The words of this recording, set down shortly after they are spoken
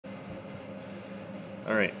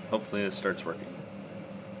Alright, hopefully this starts working.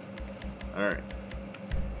 Alright.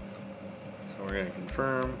 So we're going to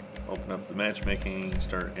confirm, open up the matchmaking,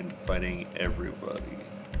 start inviting everybody.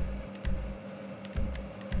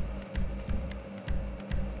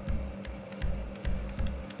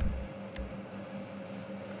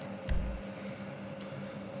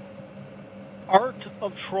 Art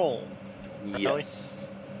of Troll. Yes.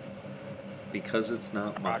 Because it's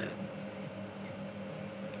not mine.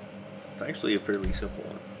 It's actually a fairly simple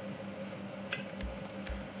one.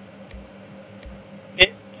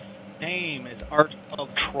 Its name is Art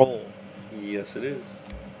of Troll. Yes, it is.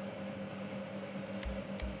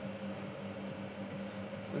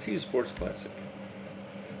 Let's use Sports Classic.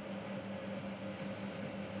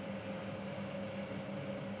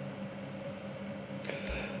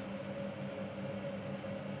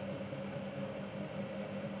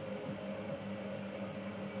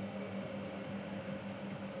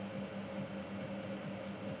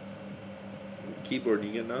 Keyboard,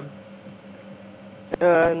 you getting on?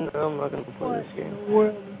 No, I'm not gonna play this game.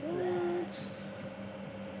 What?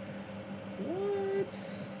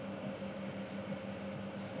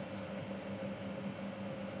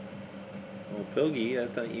 Well, Pilgy, I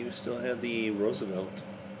thought you still had the Roosevelt.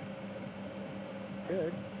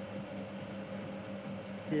 Good.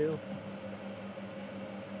 You.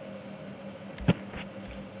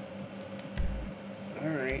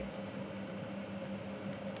 Alright.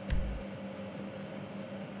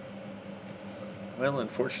 Well,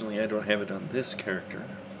 unfortunately, I don't have it on this character.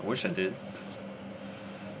 I wish I did.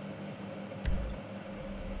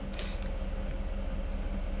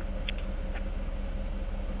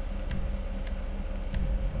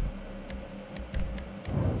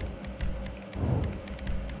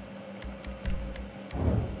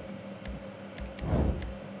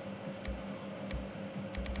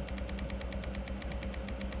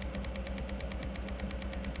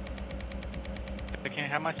 I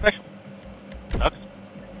can't have my special. Sucks.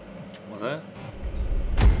 Was that?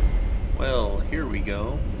 Well, here we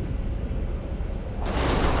go.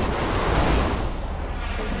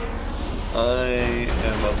 I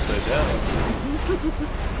am upside down.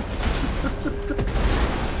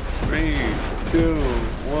 3, 2,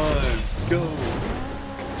 1, go!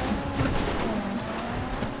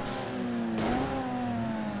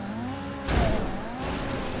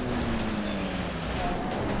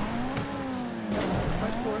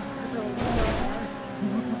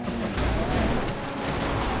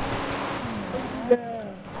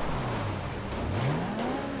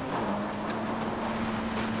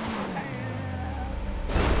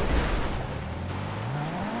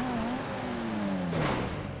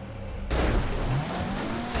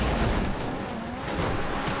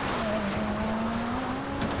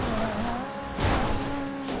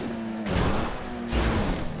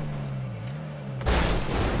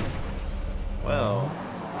 Well,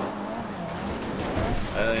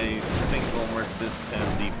 I think we'll mark this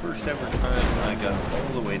as the first ever time I got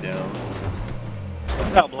all the way down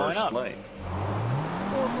from the first light.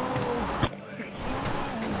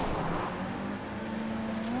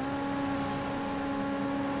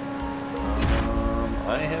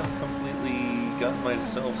 I have completely got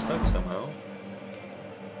myself stuck somehow.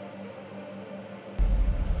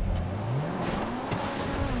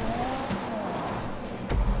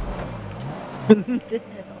 It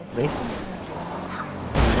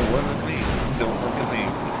wasn't me. Don't look at me.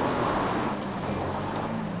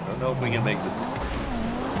 I don't know if we can make this.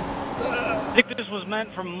 I think this was meant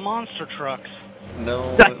for monster trucks.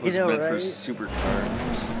 No, it was meant for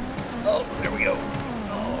supercars. Oh, there we go.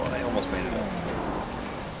 Oh, I almost made it up.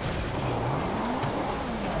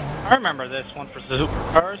 I remember this one for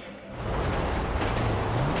supercars.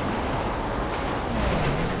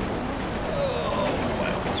 Oh,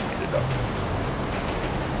 I almost made it up.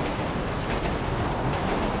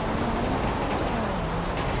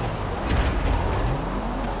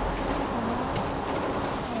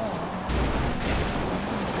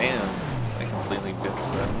 Man, I completely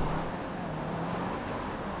bitched that.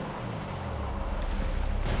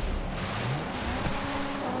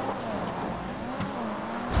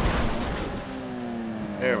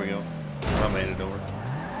 There we go. I made it over.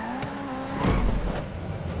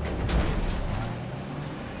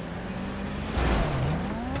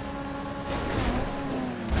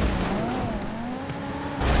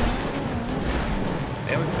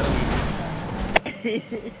 Damn it, Billy.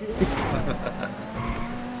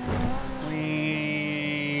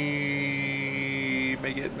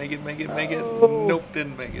 Make it. Oh. Nope,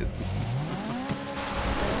 didn't make it.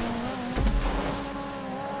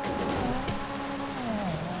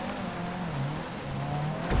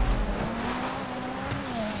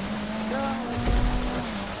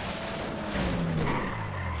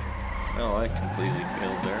 I completely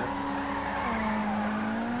failed there.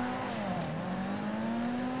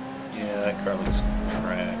 Yeah, that car looks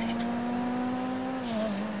trashed.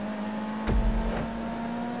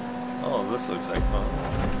 Oh, this looks like fun.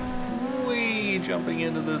 Whee! Jumping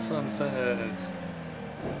into the sunset.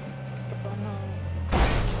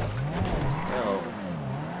 Oh,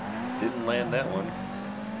 didn't land that one.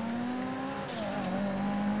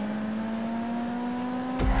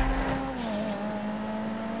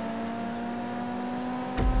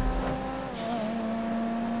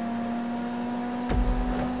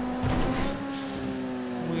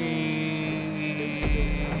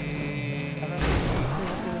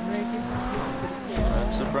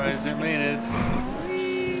 I'm surprised it made it.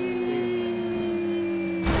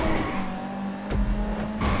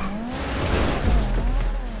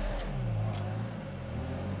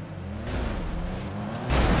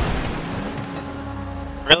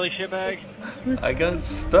 Really, shitbag? I got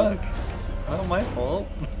stuck. It's not my fault.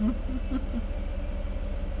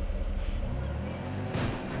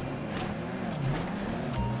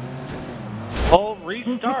 Oh,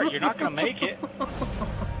 restart. You're not gonna make it.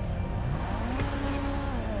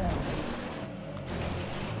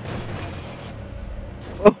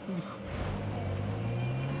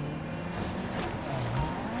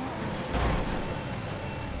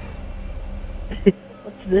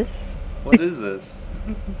 What's this? What is this?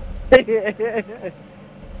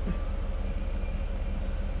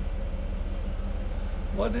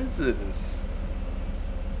 What is this?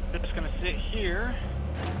 I'm just gonna sit here.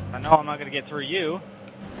 I know I'm not gonna get through you.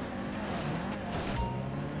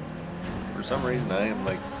 For some reason, I am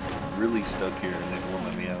like really stuck here and it won't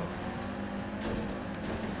let me out.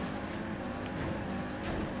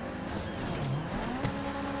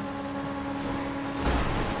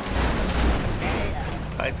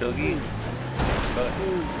 Hi, doggy.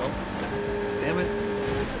 Oh, damn it.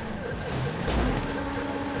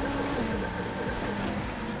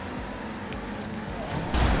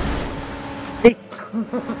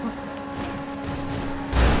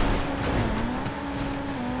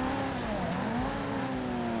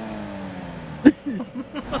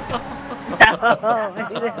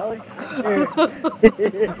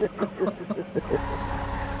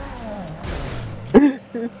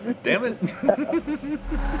 Damn it.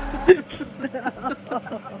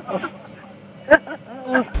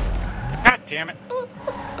 God damn it.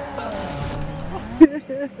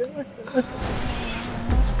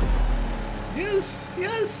 Yes,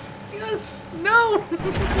 yes, yes, no.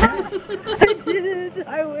 I didn't.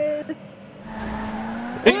 I win.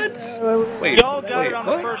 What? Wait, Y'all got it on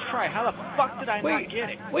the what? first try. How the fuck did I not get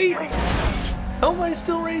it? Wait. How am I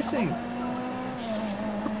still racing?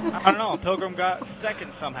 I don't know. Pilgrim got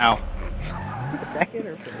second somehow. Second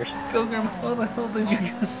or first? Pilgrim, how the hell did you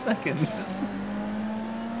get second?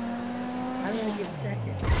 I'm gonna get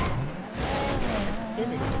second.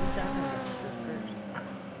 Finish.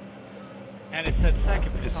 And it said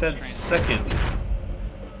second. for It some said strange second.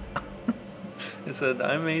 It said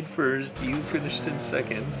I made first, you finished in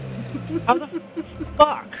second. reason. How the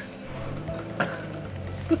fuck?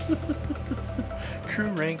 Crew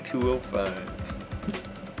rank 205.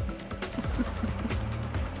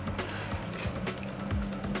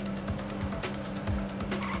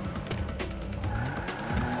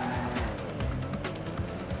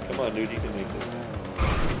 Come on, dude, you can make this.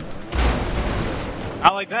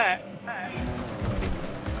 Not like that.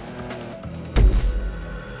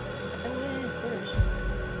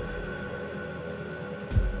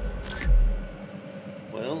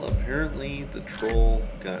 Well, apparently the troll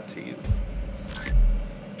got to you.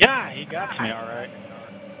 Yeah, he got me all right.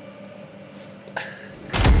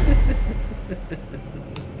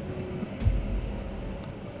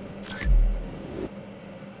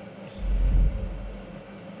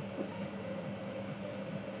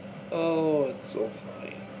 Oh, it's so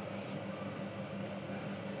funny.